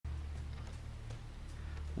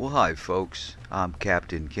Well, hi, folks. I'm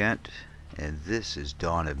Captain Kent, and this is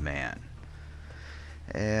Dawn of Man.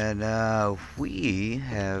 And we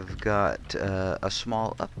have got a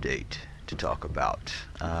small update to talk about.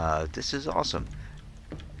 This is awesome.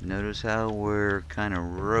 Notice how we're kind of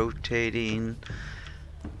rotating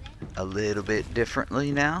a little bit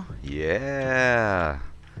differently now? Yeah.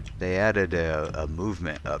 They added a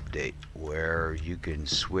movement update where you can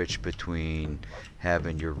switch between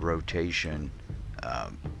having your rotation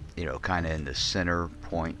kind of in the center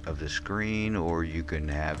point of the screen, or you can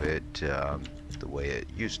have it the way it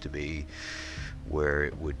used to be, where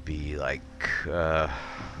it would be like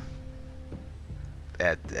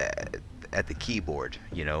at the keyboard,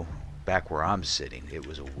 back where I'm sitting. It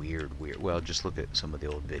was a weird. Well, just look at some of the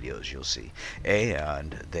old videos, you'll see.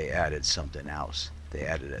 And they added something else. They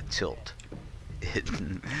added a tilt.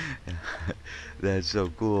 That's so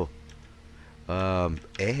cool.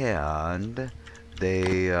 And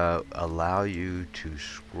they allow you to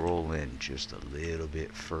scroll in just a little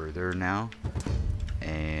bit further now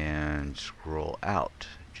and scroll out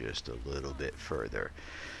just a little bit further.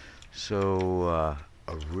 So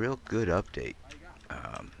a real good update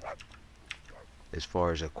as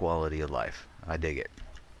far as a quality of life. I dig it.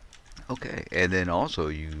 Okay, and then also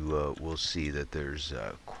you will see that there's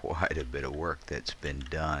quite a bit of work that's been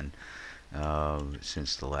done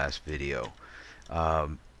since the last video.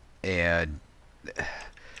 And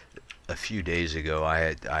a few days ago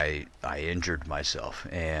I injured myself,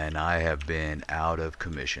 and I have been out of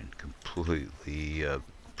commission, completely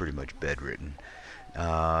pretty much bedridden.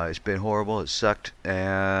 It's been horrible. It sucked,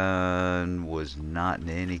 and was not in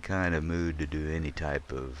any kind of mood to do any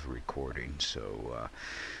type of recording, so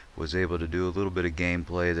was able to do a little bit of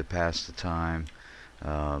gameplay to pass the time.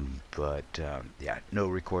 Yeah, no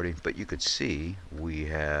recording, but you could see we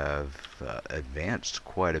have advanced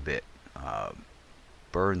quite a bit.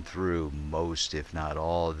 Burned through most, if not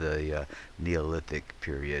all, the Neolithic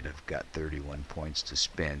period. I've got 31 points to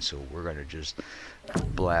spend, so we're going to just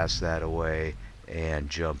blast that away and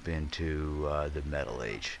jump into the Metal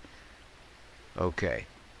Age. Okay.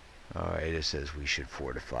 Alright, it says we should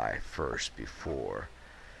fortify first before.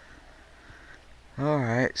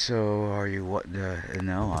 Alright, so are you what?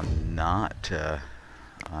 No, I'm not.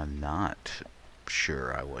 I'm not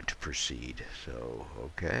sure I want to proceed. So,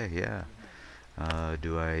 okay, yeah.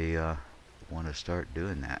 Do I want to start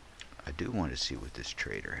doing that? I do want to see what this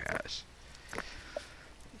trader has.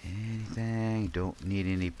 Anything? Don't need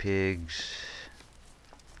any pigs.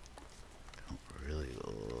 Don't really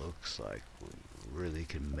looks like we really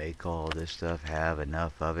can make all this stuff, have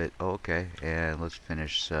enough of it. Okay, and let's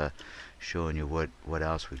finish showing you what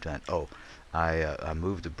else we've done. Oh, I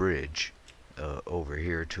moved the bridge over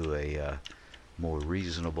here to a more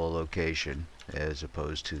reasonable location, as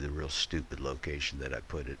opposed to the real stupid location that I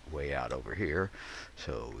put it way out over here.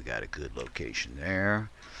 So we got a good location there.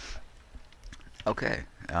 Okay,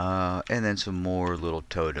 and then some more little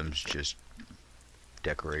totems, just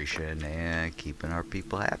decoration and keeping our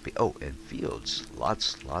people happy. Oh, and fields,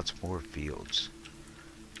 lots more fields.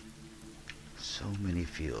 So many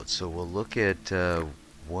fields. So we'll look at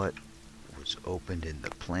what was opened in the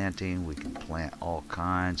planting. We can plant all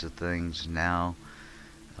kinds of things now.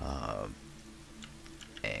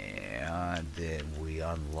 And then we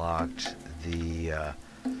unlocked the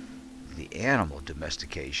animal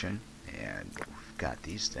domestication, and we've got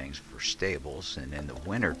these things for stables. And in the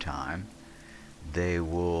winter time, they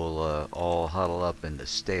will all huddle up in the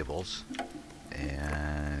stables.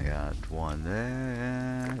 And I got one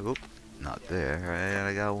there. Oop, not there. And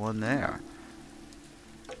I got one there.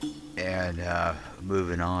 And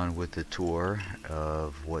moving on with the tour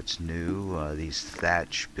of what's new. These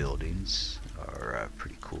thatch buildings are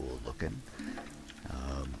pretty cool looking.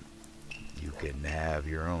 You can have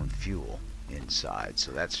your own fuel inside,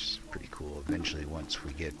 so that's pretty cool. Eventually, once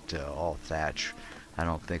we get all thatch, I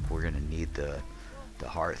don't think we're going to need the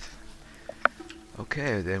hearth.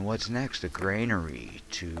 Okay, then what's next? A granary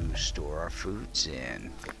to store our foods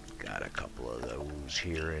in. Got a couple of those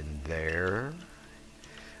here and there.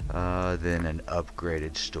 Then an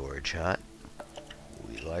upgraded storage hut.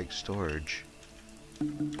 We like storage.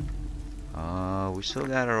 We still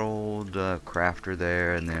got our old crafter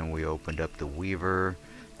there, and then we opened up the weaver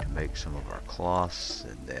to make some of our cloths,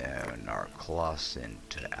 and then our cloths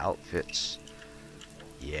into outfits.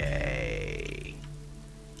 Yay!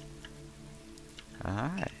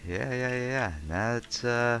 Alright, yeah.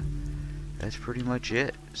 That's pretty much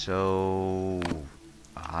it. So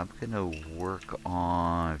I'm gonna work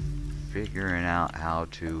on figuring out how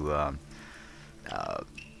to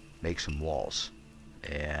make some walls,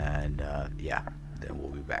 and yeah, then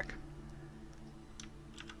we'll be back.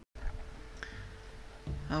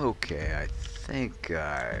 Okay, I think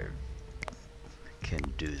I can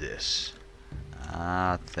do this.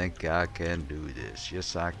 I think I can do this.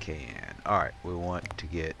 Yes, I can. Alright, we want to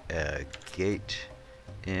get a gate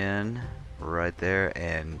in right there,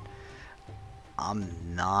 and I'm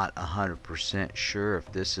not 100% sure if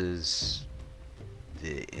this is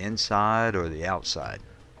the inside or the outside.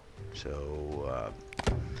 So,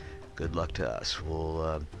 good luck to us.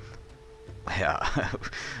 We'll, yeah,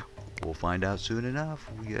 we'll find out soon enough.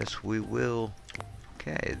 Yes, we will.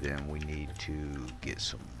 Okay, then we need to get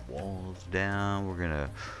some walls down. We're gonna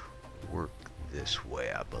work this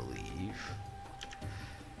way, I believe.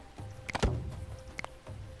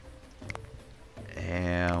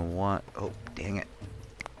 And what? Oh, dang it.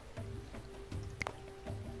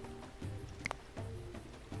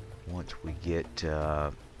 Once we get,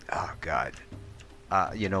 oh God.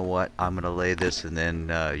 You know what? I'm gonna lay this, and then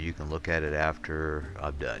you can look at it after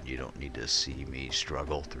I'm done. You don't need to see me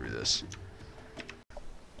struggle through this.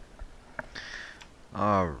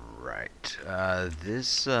 All right.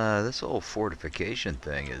 This whole fortification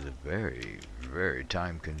thing is a very, very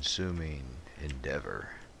time-consuming endeavor.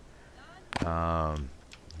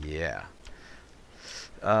 Yeah.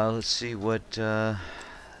 Let's see what.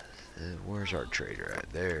 Where's our trader at?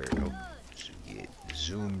 There. Oh, get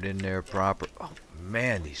zoomed in there proper. Oh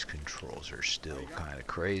man, these controls are still kind of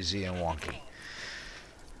crazy and wonky.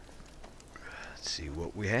 Let's see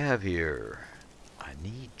what we have here. I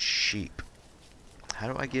need sheep. How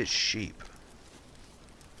do I get sheep?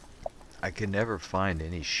 I can never find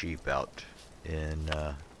any sheep out in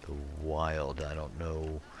the wild. I don't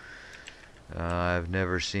know. I've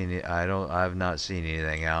never seen it. I've not seen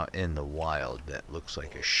anything out in the wild that looks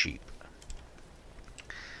like a sheep.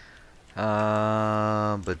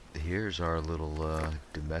 But here's our little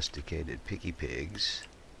domesticated picky pigs.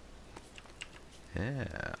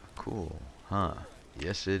 Yeah, cool, huh?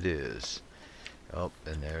 Yes, it is. Oh,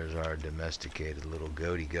 and there's our domesticated little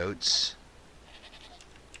goaty goats.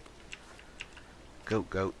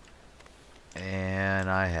 Goat. And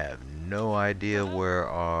I have no idea where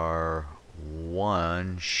our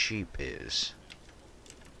one sheep is.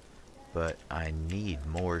 But I need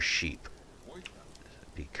more sheep.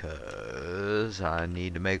 Because I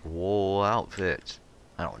need to make wool outfits.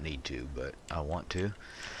 I don't need to, but I want to.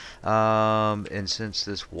 And since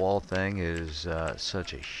this wall thing is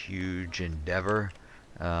such a huge endeavor,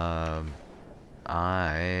 I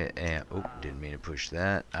am, oh, didn't mean to push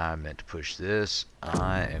that. I meant to push this.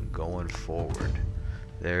 I am going forward.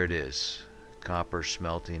 There it is. Copper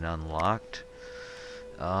smelting unlocked.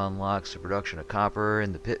 Unlocks the production of copper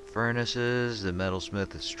in the pit furnaces, the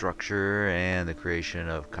metalsmith structure, and the creation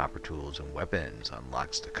of copper tools and weapons.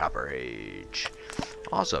 Unlocks the Copper Age.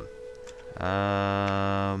 Awesome.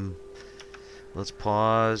 Let's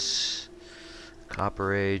pause.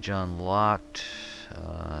 Copper Age unlocked.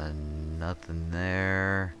 Nothing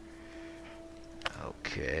there.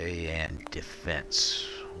 Okay, and defense.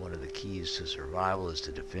 One of the keys to survival is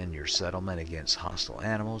to defend your settlement against hostile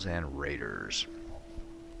animals and raiders.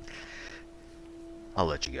 I'll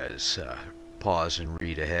let you guys pause and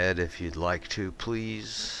read ahead if you'd like to,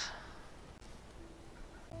 please.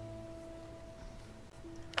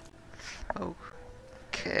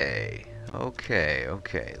 Okay.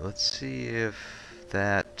 Let's see if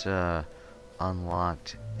that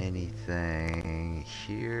unlocked anything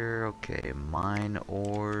here. Okay, mine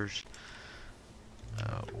ores.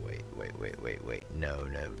 Oh, wait. No.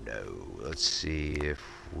 Let's see if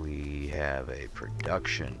we have a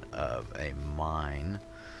production of a mine.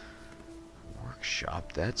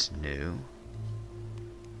 Workshop, that's new.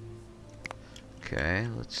 Okay,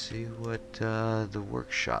 let's see what the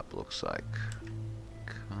workshop looks like.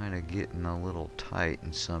 Kind of getting a little tight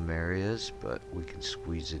in some areas, but we can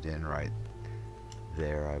squeeze it in right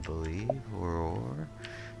there, I believe. Or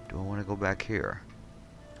do I want to go back here?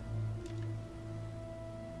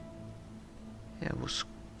 Yeah,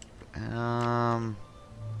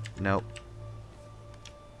 nope.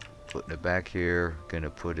 Putting it back here. Gonna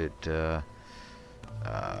put it, oh,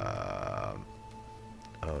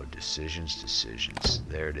 decisions.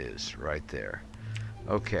 There it is, right there.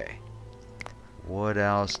 Okay. What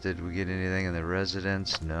else? Did we get anything in the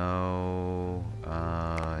residence? No.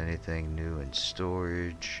 Anything new in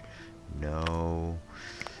storage? No.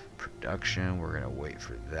 Production, we're gonna wait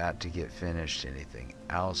for that to get finished. Anything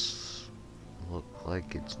else look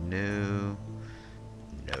like it's new?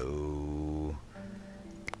 No.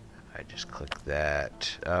 I just clicked that.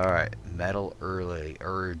 Alright,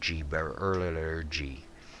 metallurgy.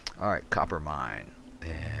 Alright, copper mine.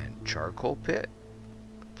 And charcoal pit.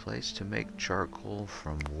 Place to make charcoal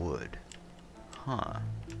from wood. Huh.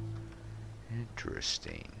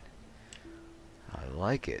 Interesting. I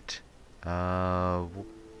like it. We'll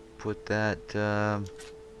put that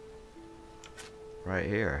right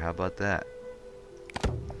here. How about that?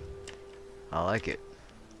 I like it.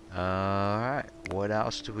 Alright, what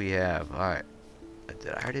else do we have? Alright, did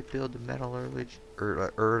I already build the metallurgy?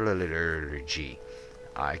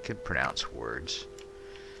 I can pronounce words.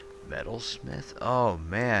 Metalsmith? Oh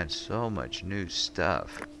man, so much new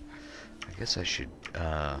stuff. I guess I should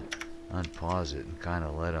unpause it and kind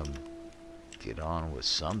of let them get on with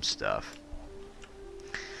some stuff.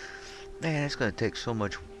 Man, it's gonna take so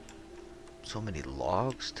many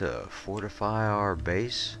logs to fortify our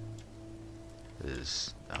base.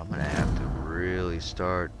 I'm gonna have to really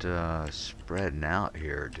start spreading out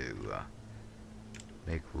here to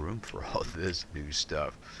make room for all this new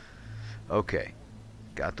stuff. Okay,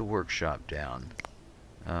 got the workshop down.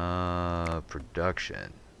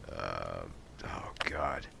 Production. Oh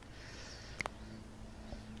God.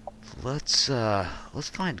 Let's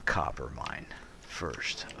find copper mine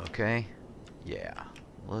first, okay? Yeah,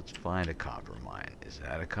 let's find a copper mine. Is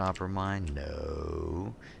that a copper mine?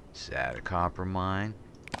 No. Is that a copper mine?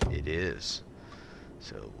 It is.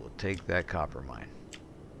 So we'll take that copper mine.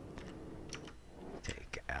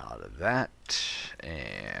 Take out of that.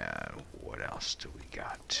 And what else do we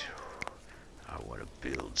got? I want to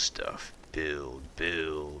build stuff. Build.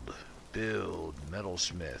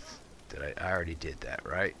 Metalsmith. I already did that,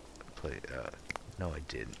 right? No, I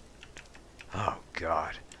didn't. Oh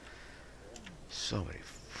God. So many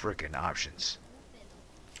freaking options.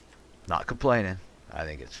 Not complaining. I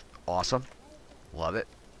think it's awesome. Love it.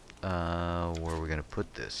 Where are we gonna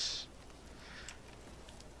put this?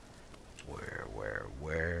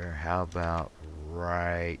 Where? How about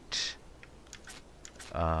right?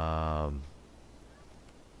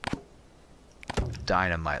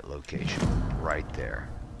 Dynamite location. Right there.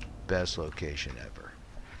 Best location ever.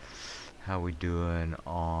 How we doing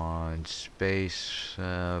on space?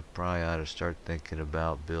 Probably ought to start thinking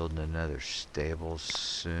about building another stable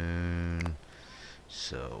soon.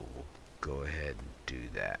 So we'll go ahead and do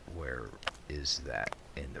that. Where is that?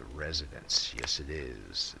 In the residence. Yes, it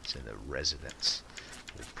is. It's in the residence.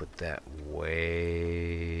 We'll put that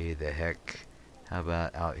way the heck. How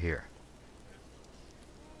about out here?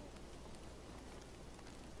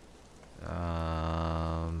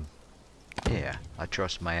 Yeah, I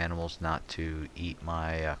trust my animals not to eat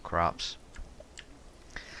my crops.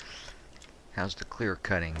 How's the clear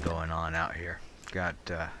cutting going on out here? Got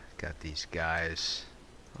these guys.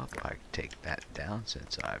 Oh, I can take that down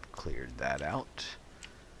since I've cleared that out.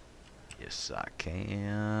 Yes, I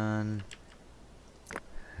can.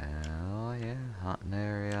 Hell yeah, hunting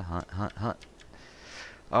area, hunt.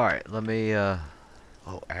 Alright, let me, oh,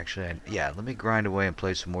 actually, yeah, let me grind away and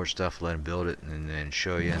play some more stuff, let him build it, and then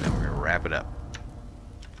show you, and then we're going to wrap it up.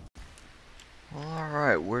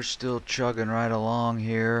 Alright, we're still chugging right along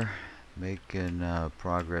here, making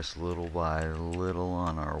progress little by little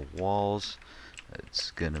on our walls.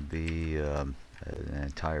 It's going to be an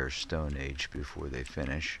entire Stone Age before they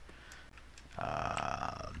finish.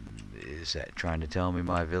 Is that trying to tell me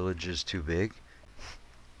my village is too big?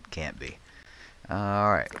 Can't be.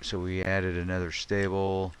 Alright, so we added another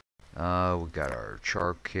stable. We got our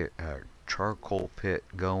charcoal pit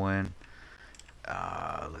going.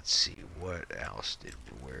 Let's see, what else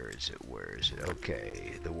where is it?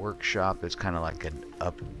 Okay, the workshop is kind of like an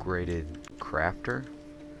upgraded crafting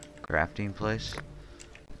place.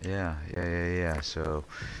 Yeah. So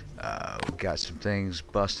we got some things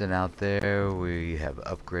busting out there. We have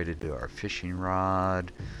upgraded to our fishing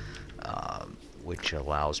rod, which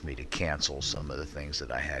allows me to cancel some of the things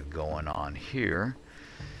that I had going on here.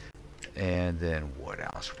 And then what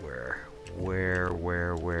else? Where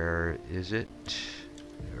is it?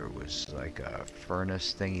 There was like a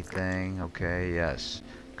furnace thingy thing. Okay, yes,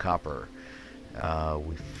 copper.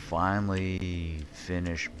 We finally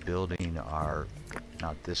finished building our,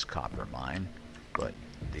 not this copper mine, but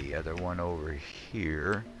the other one over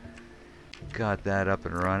here. Got that up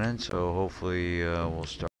and running, so hopefully we'll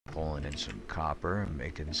start pulling in some copper and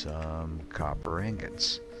making some copper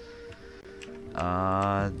ingots.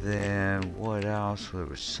 Then what else? There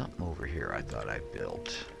was something over here I thought I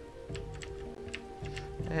built.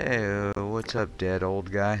 Hey, what's up, dead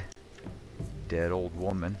old guy? Dead old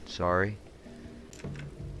woman, sorry.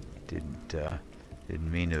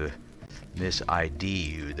 Didn't mean to mis-ID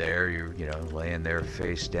you there. You're, you know, laying there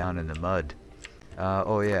face down in the mud.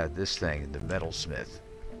 Oh yeah, this thing, the metalsmith.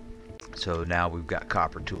 So now we've got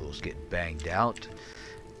copper tools getting banged out,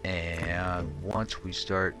 and once we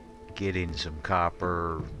start getting some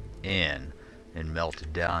copper in, and melt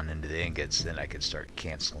it down into the ingots, then I can start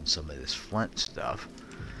canceling some of this flint stuff.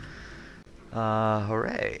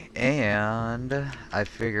 Hooray. And I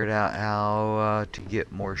figured out how to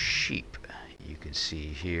get more sheep. You can see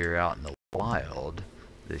here out in the wild,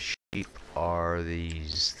 the sheep are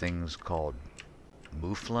these things called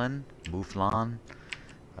mouflon.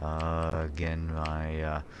 Again,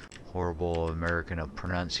 my horrible American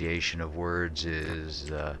pronunciation of words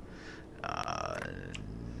is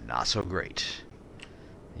not so great.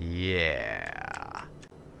 Yeah.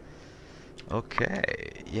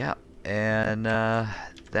 Okay. Yeah. And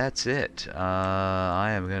that's it.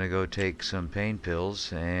 I am gonna go take some pain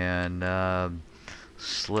pills and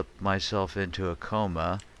slip myself into a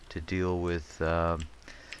coma to deal with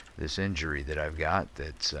this injury that I've got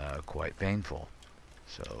that's quite painful.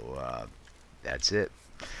 So that's it.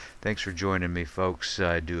 Thanks for joining me, folks.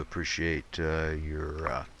 I do appreciate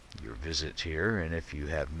your visit here, and if you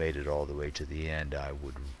have made it all the way to the end, I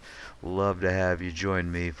would love to have you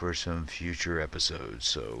join me for some future episodes.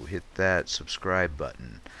 So hit that subscribe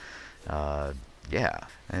button. Yeah,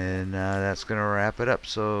 and that's gonna wrap it up.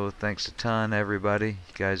 So thanks a ton, everybody.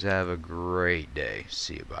 You guys have a great day.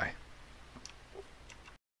 See you. Bye.